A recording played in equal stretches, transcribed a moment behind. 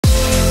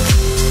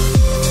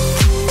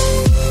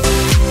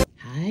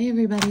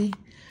everybody.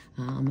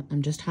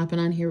 I'm just hopping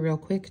on here real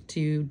quick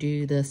to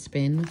do the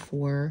spin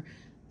for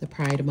the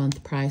Pride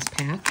Month prize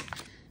pack.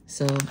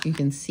 So you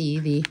can see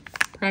the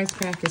prize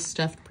pack is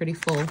stuffed pretty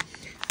full.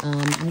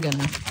 I'm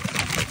gonna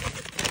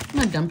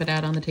dump it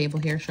out on the table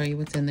here, show you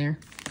what's in there.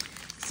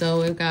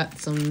 So we've got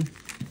some,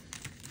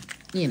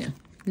 you know,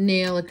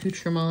 nail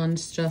accoutrement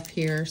stuff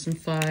here, some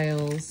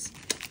files,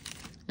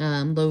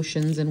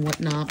 lotions and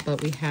whatnot,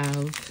 but we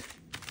have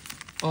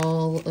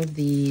all of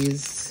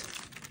these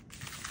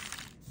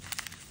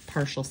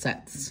partial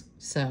sets.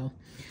 So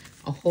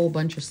a whole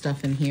bunch of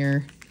stuff in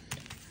here.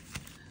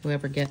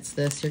 Whoever gets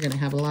this, you're gonna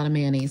have a lot of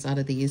mayonnaise out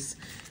of these.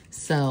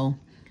 So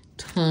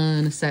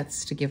ton of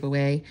sets to give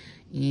away.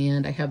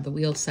 And I have the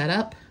wheel set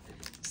up.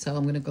 So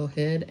I'm gonna go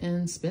ahead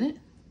and spin it.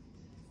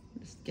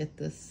 Just get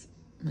this,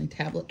 my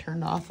tablet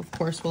turned off, of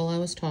course, while I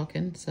was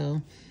talking.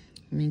 So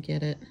let me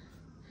get it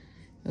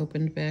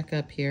opened back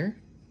up here.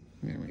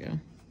 There we go.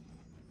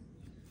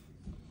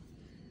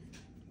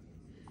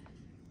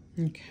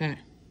 Okay.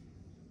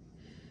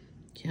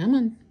 Come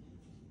on.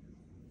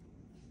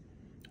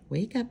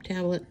 Wake up,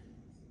 tablet.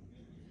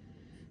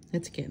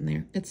 It's getting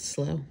there. It's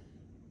slow.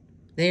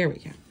 There we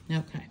go.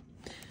 Okay.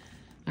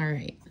 All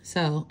right.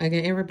 So I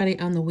got everybody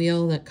on the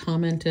wheel that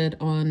commented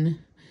on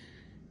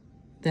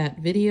that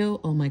video.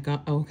 Oh my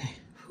God. Okay.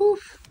 Whew.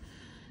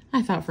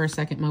 I thought for a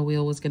second my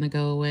wheel was going to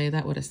go away.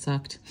 That would have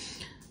sucked.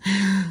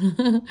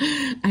 I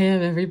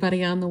have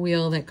everybody on the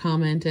wheel that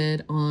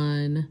commented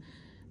on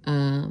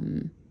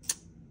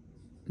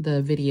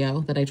the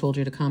video that I told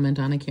you to comment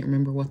on. I can't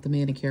remember what the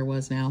manicure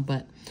was now,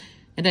 but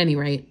at any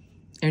rate,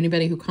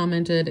 anybody who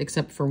commented,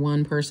 except for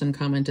one person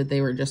commented they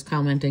were just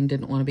commenting,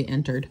 didn't want to be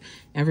entered.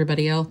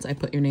 Everybody else, I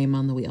put your name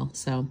on the wheel.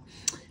 So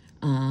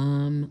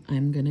I'm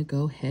going to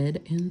go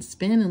ahead and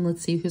spin, and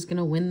let's see who's going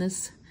to win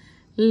this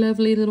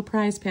lovely little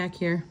prize pack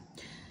here.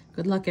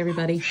 Good luck,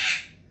 everybody.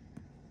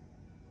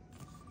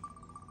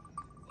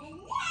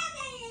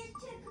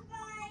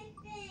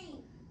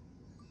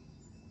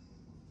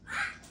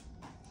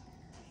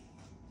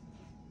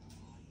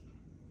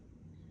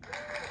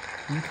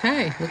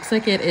 Okay, looks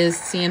like it is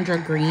Sandra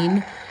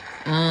Green.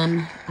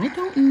 I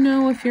don't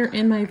know if you're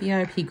in my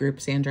VIP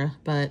group, Sandra,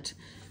 but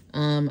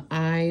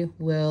I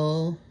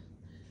will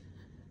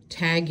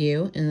tag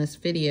you in this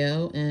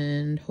video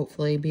and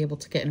hopefully be able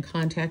to get in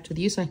contact with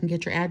you so I can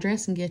get your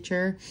address and get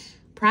your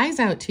prize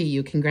out to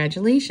you.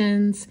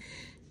 Congratulations.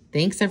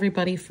 Thanks,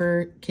 everybody,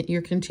 for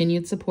your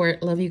continued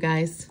support. Love you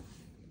guys.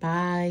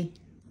 Bye.